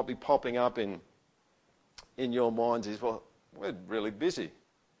that might be popping up in your minds is, well, we're really busy.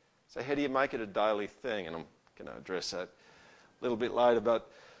 So how do you make it a daily thing? And I'm going to address that a little bit later.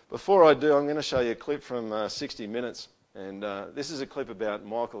 But before I do, I'm going to show you a clip from 60 Minutes. And this is a clip about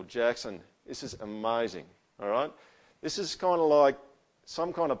Michael Jackson. This is amazing, all right? This is kind of like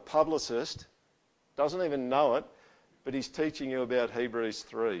some kind of publicist, doesn't even know it, but he's teaching you about Hebrews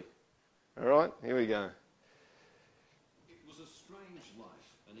 3. All right, here we go. It was a strange life,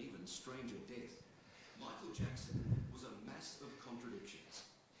 an even stranger death. Michael Jackson was a mass of contradictions.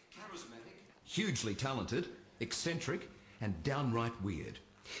 Charismatic, hugely talented, eccentric, and downright weird.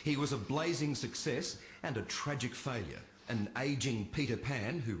 He was a blazing success and a tragic failure, an aging Peter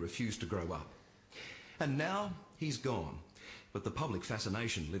Pan who refused to grow up. And now he's gone. But the public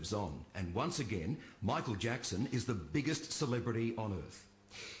fascination lives on, and once again, Michael Jackson is the biggest celebrity on earth.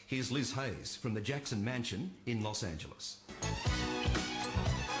 Here's Liz Hayes from the Jackson Mansion in Los Angeles.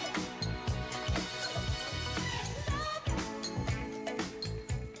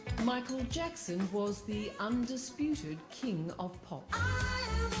 Michael Jackson was the undisputed king of pop.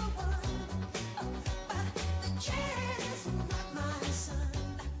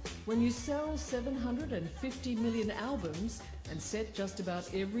 When you sell 750 million albums and set just about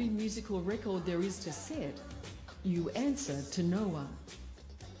every musical record there is to set, you answer to no one.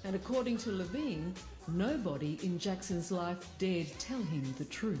 And according to Levine, nobody in Jackson's life dared tell him the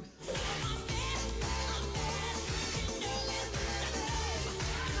truth.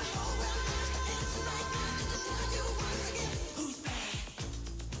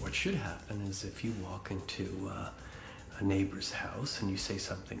 What should happen is if you walk into a neighbor's house and you say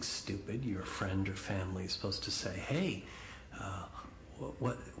something stupid, your friend or family is supposed to say, hey,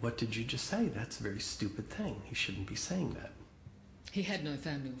 what did you just say? That's a very stupid thing. You shouldn't be saying that. He had no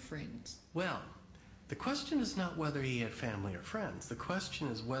family or friends. Well, the question is not whether he had family or friends. The question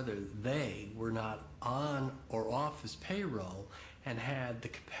is whether they were not on or off his payroll and had the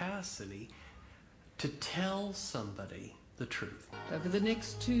capacity to tell somebody the truth. Over the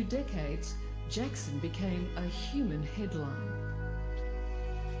next 2 decades, Jackson became a human headline.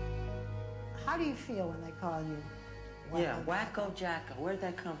 How do you feel when they call you Wacko Jacko? Where'd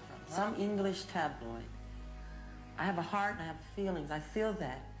that come from? Some English tabloid. I have a heart and I have feelings. I feel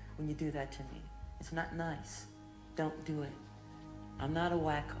that when you do that to me. It's not nice. Don't do it. I'm not a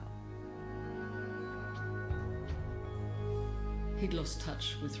wacko. He'd lost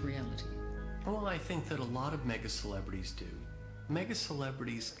touch with reality. Well, I think that a lot of mega celebrities do. Mega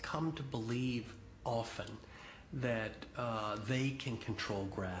celebrities come to believe often that they can control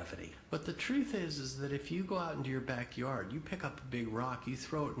gravity. But the truth is that if you go out into your backyard, you pick up a big rock, you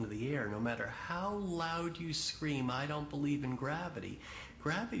throw it into the air, no matter how loud you scream, I don't believe in gravity,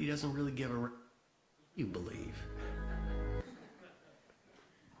 gravity doesn't really give a you believe.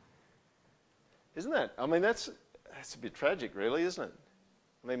 Isn't that? I mean, that's a bit tragic, really, isn't it?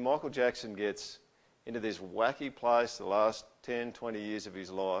 I mean, Michael Jackson gets into this wacky place the last 10, 20 years of his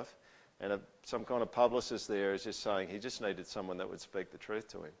life, and some kind of publicist there is just saying he just needed someone that would speak the truth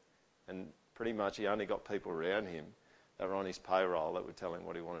to him. And pretty much he only got people around him that were on his payroll that would tell him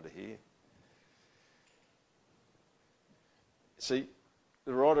what he wanted to hear. See,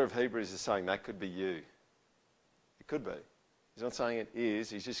 the writer of Hebrews is saying that could be you. It could be. He's not saying it is,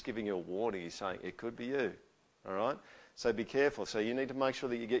 he's just giving you a warning. He's saying it could be you. All right? So be careful. So you need to make sure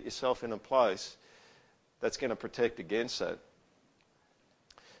that you get yourself in a place that's going to protect against that.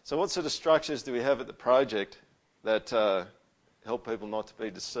 So what sort of structures do we have at the project that help people not to be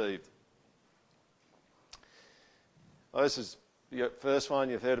deceived? Well, this is the first one.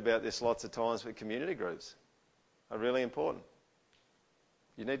 You've heard about this lots of times, but community groups are really important.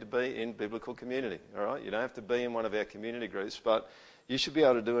 You need to be in biblical community, all right? You don't have to be in one of our community groups, but you should be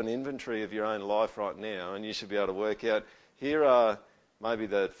able to do an inventory of your own life right now, and you should be able to work out, here are maybe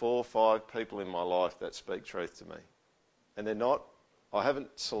the 4 or 5 people in my life that speak truth to me. And they're not, I haven't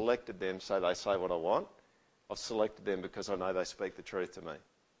selected them so they say what I want. I've selected them because I know they speak the truth to me.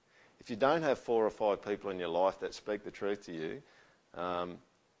 If you don't have 4 or 5 people in your life that speak the truth to you,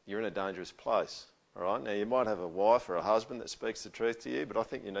 you're in a dangerous place. All right? Now, you might have a wife or a husband that speaks the truth to you, but I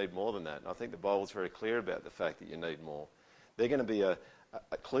think you need more than that. And I think the Bible's very clear about the fact that you need more. They're going to be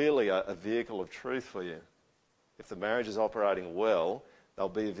clearly a vehicle of truth for you. If the marriage is operating well, they'll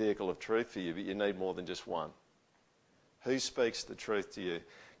be a vehicle of truth for you, but you need more than just one. Who speaks the truth to you?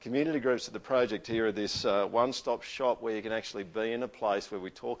 Community groups at the project here are this one-stop shop where you can actually be in a place where we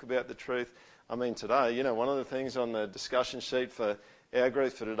talk about the truth. I mean, today, you know, one of the things on the discussion sheet for our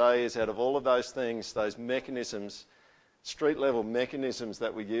group for today is, out of all of those things, those mechanisms, street-level mechanisms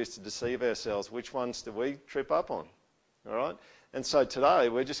that we use to deceive ourselves, which ones do we trip up on? All right? And so today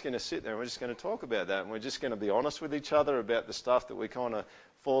we're just going to sit there and we're just going to talk about that, and we're just going to be honest with each other about the stuff that we kind of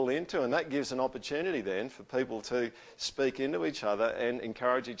fall into, and that gives an opportunity then for people to speak into each other and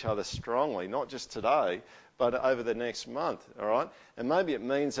encourage each other strongly, not just today, but over the next month, all right? And maybe it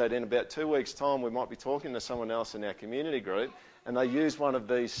means that in about 2 weeks' time we might be talking to someone else in our community group and they use one of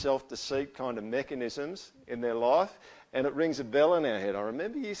these self-deceit kind of mechanisms in their life, and it rings a bell in our head. I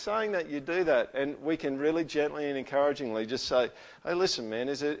remember you saying that, you do that, and we can really gently and encouragingly just say, hey, listen, man,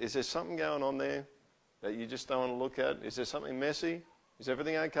 is there something going on there that you just don't want to look at? Is there something messy? Is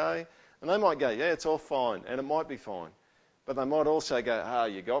everything okay? And they might go, yeah, it's all fine, and it might be fine. But they might also go,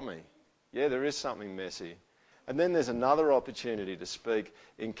 you got me. Yeah, there is something messy. And then there's another opportunity to speak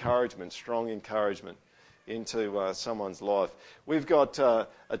encouragement, strong encouragement into someone's life. We've got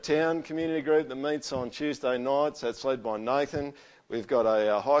a town community group that meets on Tuesday nights. That's led by Nathan. We've got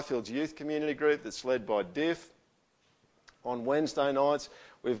a Highfields youth community group that's led by Diff. On Wednesday nights,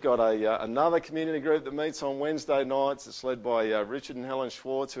 we've got another community group that meets on Wednesday nights. It's led by Richard and Helen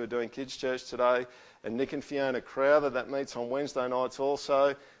Schwartz, who are doing Kids Church today, and Nick and Fiona Crowther, that meets on Wednesday nights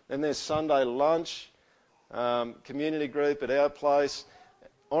also. Then there's Sunday lunch community group at our place.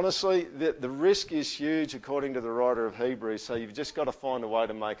 Honestly, the risk is huge according to the writer of Hebrews, so you've just got to find a way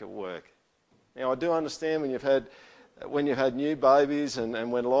to make it work. Now, I do understand when you've had new babies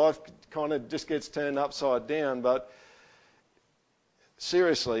and when life kind of just gets turned upside down, but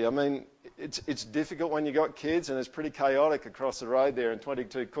seriously, I mean, it's difficult when you've got kids, and it's pretty chaotic across the road there in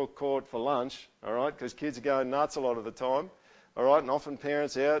 22 Cook Court for lunch, all right, because kids are going nuts a lot of the time, all right, and often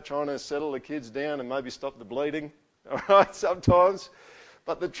parents are out trying to settle the kids down and maybe stop the bleeding, all right, sometimes.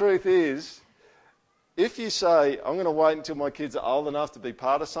 But the truth is, if you say, I'm going to wait until my kids are old enough to be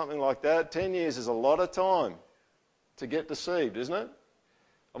part of something like that, 10 years is a lot of time to get deceived, isn't it?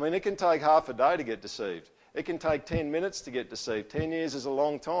 I mean, it can take half a day to get deceived. It can take 10 minutes to get deceived. 10 years is a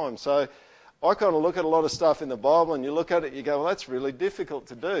long time. So I kind of look at a lot of stuff in the Bible, and you look at it, you go, well, that's really difficult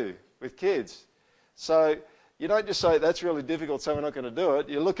to do with kids. So you don't just say, that's really difficult, so we're not going to do it.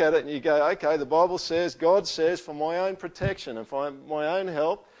 You look at it and you go, okay, the Bible says, God says, for my own protection and for my own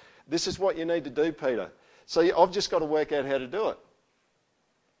help, this is what you need to do, Peter. So I've just got to work out how to do it.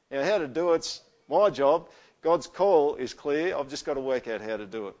 Now, how to do it's my job. God's call is clear. I've just got to work out how to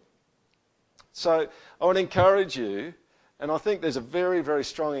do it. So I want to encourage you, and I think there's a very, very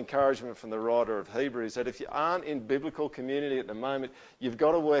strong encouragement from the writer of Hebrews, that if you aren't in biblical community at the moment, you've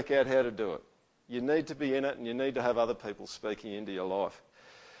got to work out how to do it. You need to be in it, and you need to have other people speaking into your life.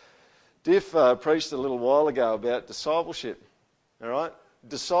 Diff preached a little while ago about discipleship. All right?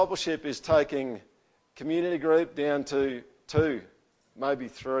 Discipleship is taking community group down to 2, maybe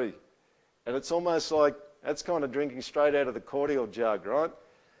 3. And it's almost like that's kind of drinking straight out of the cordial jug, right?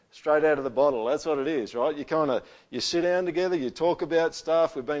 Straight out of the bottle. That's what it is, right? You sit down together, you talk about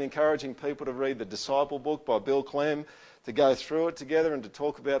stuff. We've been encouraging people to read the Disciple book by Bill Clem, to go through it together and to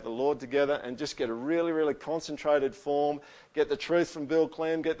talk about the Lord together and just get a really, really concentrated form, get the truth from Bill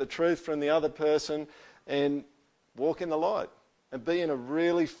Clem, get the truth from the other person, and walk in the light and be in a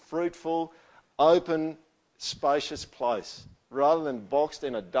really fruitful, open, spacious place rather than boxed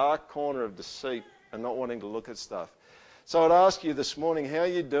in a dark corner of deceit and not wanting to look at stuff. So I'd ask you this morning, how are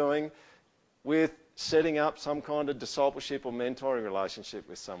you doing with setting up some kind of discipleship or mentoring relationship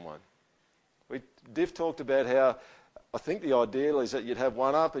with someone? Div talked about how I think the ideal is that you'd have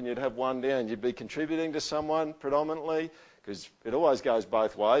one up and you'd have one down. You'd be contributing to someone predominantly, because it always goes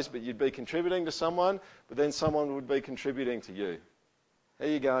both ways, but you'd be contributing to someone, but then someone would be contributing to you. How are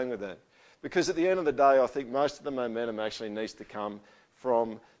you going with that? Because at the end of the day, I think most of the momentum actually needs to come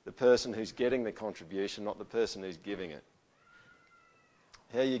from the person who's getting the contribution, not the person who's giving it.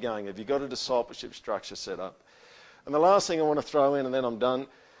 How are you going? Have you got a discipleship structure set up? And the last thing I want to throw in, and then I'm done,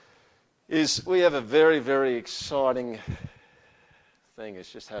 is we have a very, very exciting thing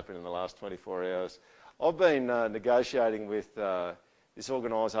that's just happened in the last 24 hours. I've been negotiating with this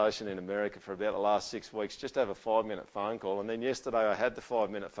organisation in America for about the last 6 weeks, just to have a 5-minute phone call, and then yesterday I had the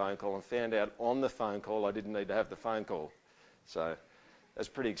 5-minute phone call and found out on the phone call I didn't need to have the phone call. So that's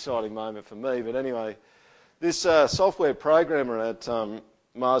a pretty exciting moment for me. But anyway, this software programmer at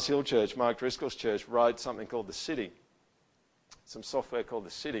Mars Hill Church, Mark Driscoll's church, wrote something called The City, some software called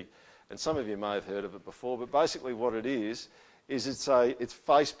The City. And some of you may have heard of it before, but basically what it is it's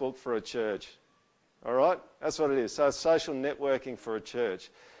Facebook for a church. All right? That's what it is. So it's social networking for a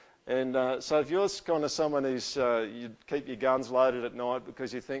church. And so if you're kind of someone who's, you keep your guns loaded at night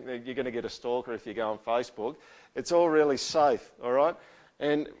because you think that you're going to get a stalker if you go on Facebook, it's all really safe, all right?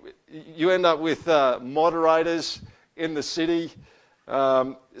 And you end up with moderators in the city.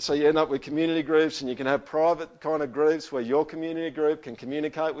 So you end up with community groups, and you can have private kind of groups where your community group can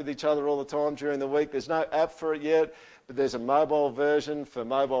communicate with each other all the time during the week. There's no app for it yet, but there's a mobile version for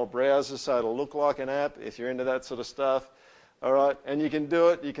mobile browsers, so it'll look like an app if you're into that sort of stuff. All right, and you can do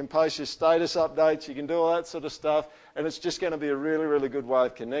it. You can post your status updates. You can do all that sort of stuff, and it's just going to be a really, really good way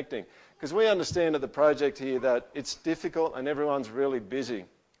of connecting. Because we understand at the project here that it's difficult and everyone's really busy,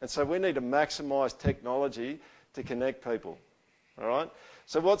 and so we need to maximise technology to connect people. All right.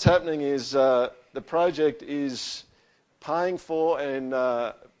 So what's happening is the project is paying for, and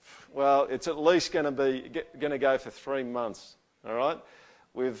well, it's at least going to go for 3 months. All right.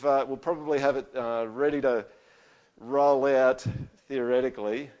 We'll probably have it ready to roll out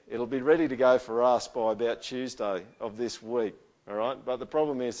theoretically. It'll be ready to go for us by about Tuesday of this week. All right. But the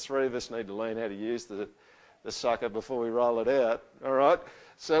problem is 3 of us need to learn how to use the sucker before we roll it out. All right.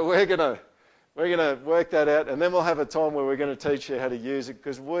 So we're going to work that out, and then we'll have a time where we're going to teach you how to use it,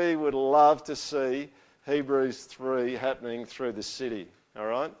 because we would love to see Hebrews 3 happening through the city, all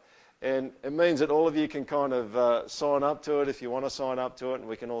right? And it means that all of you can kind of sign up to it if you want to sign up to it, and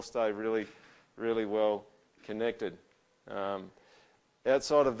we can all stay really, really well connected.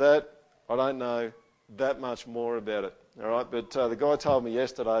 Outside of that, I don't know that much more about it, all right? But the guy told me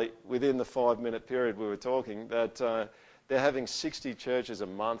yesterday, within the 5-minute period we were talking, that they're having 60 churches a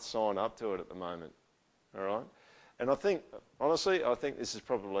month sign up to it at the moment, all right? And I think, honestly, I think this is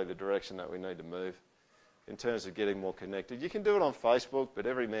probably the direction that we need to move in terms of getting more connected. You can do it on Facebook, but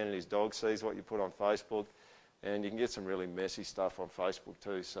every man and his dog sees what you put on Facebook, and you can get some really messy stuff on Facebook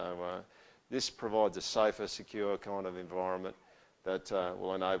too. So this provides a safer, secure kind of environment that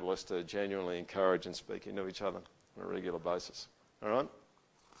will enable us to genuinely encourage and speak into each other on a regular basis, all right?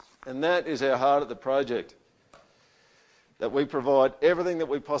 And that is our heart at the project, that we provide everything that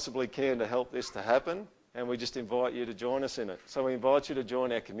we possibly can to help this to happen, and we just invite you to join us in it. So we invite you to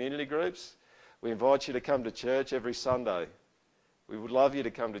join our community groups. We invite you to come to church every Sunday. We would love you to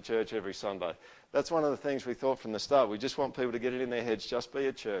come to church every Sunday. That's one of the things we thought from the start. We just want people to get it in their heads, just be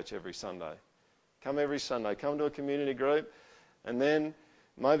at church every Sunday. Come every Sunday. Come to a community group, and then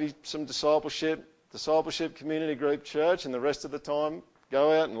maybe some discipleship community group church, and the rest of the time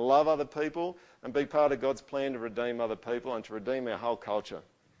go out and love other people and be part of God's plan to redeem other people and to redeem our whole culture.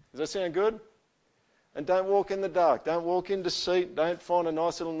 Does that sound good? And don't walk in the dark. Don't walk in deceit. Don't find a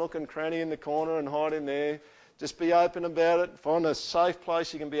nice little nook and cranny in the corner and hide in there. Just be open about it. Find a safe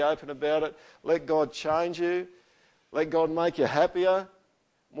place you can be open about it. Let God change you. Let God make you happier,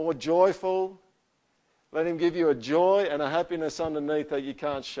 more joyful. Let him give you a joy and a happiness underneath that you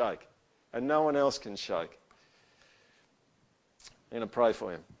can't shake and no one else can shake. I'm going to pray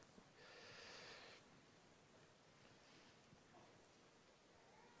for him.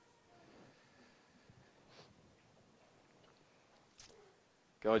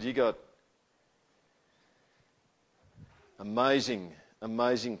 God, you got amazing,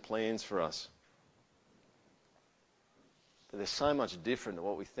 amazing plans for us. But they're so much different to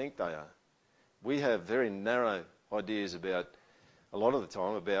what we think they are. We have very narrow ideas about, a lot of the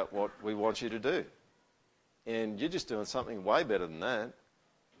time, about what we want you to do. And you're just doing something way better than that.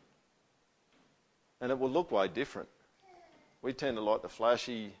 And it will look way different. We tend to like the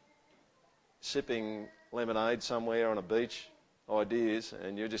flashy, sipping lemonade somewhere on a beach ideas,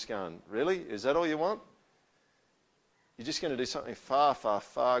 and you're just going, really? Is that all you want? You're just going to do something far, far,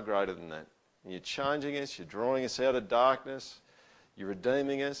 far greater than that. And you're changing us, you're drawing us out of darkness, you're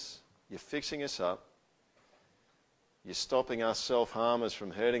redeeming us, you're fixing us up, you're stopping us self-harmers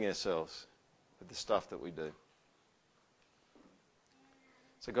from hurting ourselves with the stuff that we do.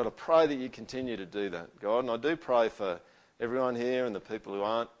 So God, I pray that you continue to do that, God, and I do pray for everyone here and the people who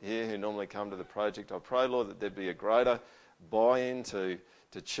aren't here who normally come to the project. I pray, Lord, that there'd be a greater buy-in to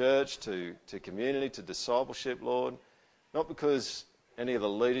church, to community, to discipleship, Lord. Not because any of the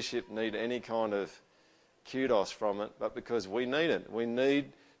leadership need any kind of kudos from it, but because we need it. We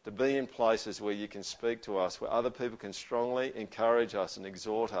need to be in places where you can speak to us, where other people can strongly encourage us and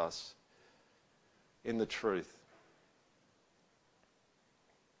exhort us in the truth.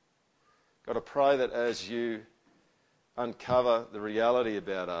 God, I pray that as you uncover the reality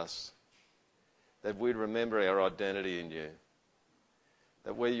about us, that we'd remember our identity in you,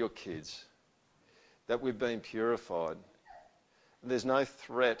 that we're your kids, that we've been purified. There's no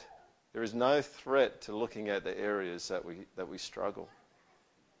threat. There is no threat to looking at the areas that we struggle.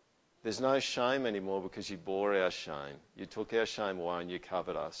 There's no shame anymore because you bore our shame. You took our shame away and you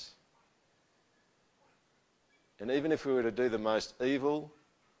covered us. And even if we were to do the most evil,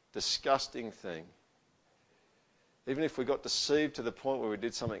 disgusting thing, even if we got deceived to the point where we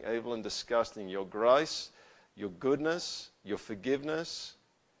did something evil and disgusting, your grace, your goodness, your forgiveness,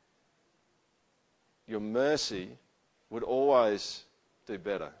 your mercy would always do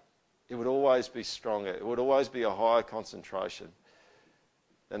better. It would always be stronger. It would always be a higher concentration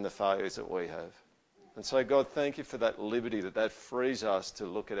than the failures that we have. And so, God, thank you for that liberty, that frees us to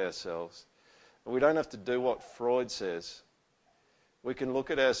look at ourselves. And we don't have to do what Freud says. We can look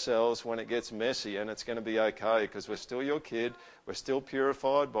at ourselves when it gets messy and it's going to be okay because we're still your kid, we're still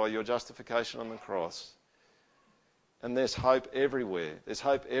purified by your justification on the cross. And there's hope everywhere. There's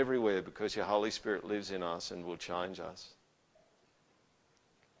hope everywhere because your Holy Spirit lives in us and will change us.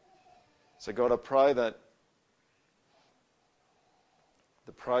 So God, I pray that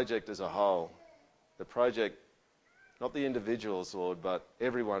the project as a whole, the project, not the individuals, Lord, but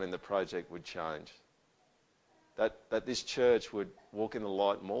everyone in the project would change. That this church would walk in the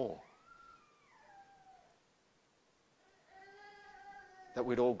light more. That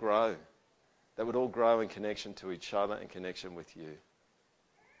we'd all grow. That we'd all grow in connection to each other and connection with you.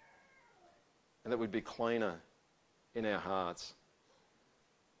 And that we'd be cleaner in our hearts.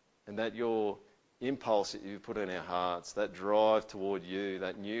 And that your impulse that you've put in our hearts, that drive toward you,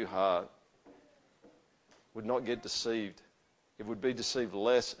 that new heart, would not get deceived. It would be deceived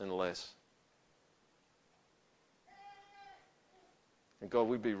less and less. And God,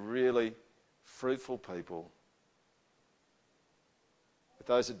 we'd be really fruitful people with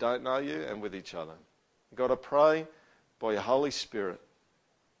those that don't know you and with each other. God, I pray by your Holy Spirit.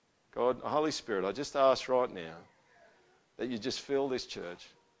 God, Holy Spirit, I just ask right now that you just fill this church.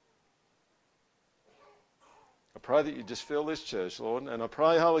 I pray that you just fill this church, Lord, and I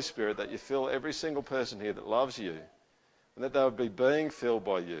pray, Holy Spirit, that you fill every single person here that loves you and that they would be being filled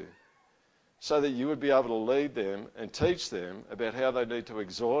by you so that you would be able to lead them and teach them about how they need to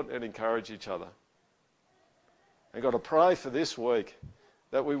exhort and encourage each other. And God, I pray for this week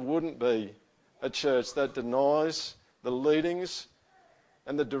that we wouldn't be a church that denies the leadings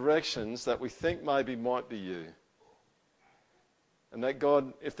and the directions that we think maybe might be you. And that,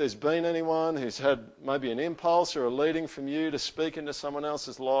 God, if there's been anyone who's had maybe an impulse or a leading from you to speak into someone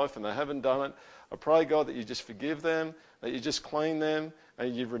else's life and they haven't done it, I pray, God, that you just forgive them, that you just clean them,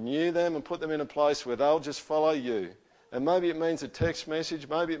 and you renew them and put them in a place where they'll just follow you. And maybe it means a text message,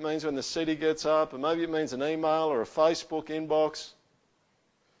 maybe it means when the city gets up, and maybe it means an email or a Facebook inbox.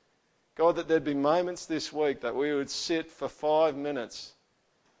 God, that there'd be moments this week that we would sit for 5 minutes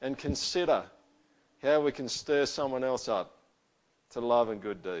and consider how we can stir someone else up to love and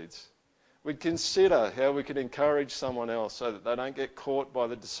good deeds. We'd consider how we could encourage someone else so that they don't get caught by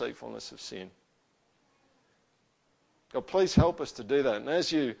the deceitfulness of sin. God, please help us to do that. And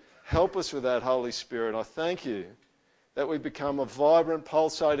as you help us with that, Holy Spirit, I thank you that we become a vibrant,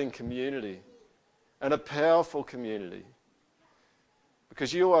 pulsating community and a powerful community.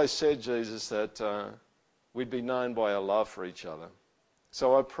 Because you always said, Jesus, that we'd be known by our love for each other.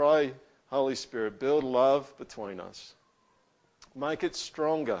 So I pray, Holy Spirit, build love between us. Make it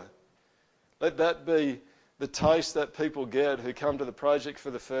stronger. Let that be the taste that people get who come to the project for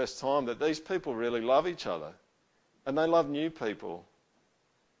the first time, that these people really love each other and they love new people.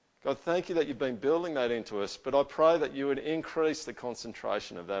 God, thank you that you've been building that into us, but I pray that you would increase the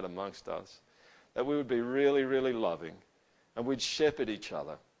concentration of that amongst us, that we would be really, really loving and we'd shepherd each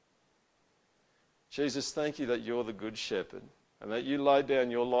other. Jesus, thank you that you're the good shepherd and that you laid down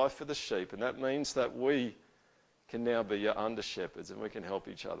your life for the sheep, and that means that we can now be your under shepherds and we can help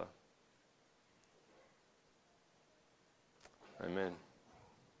each other. Amen.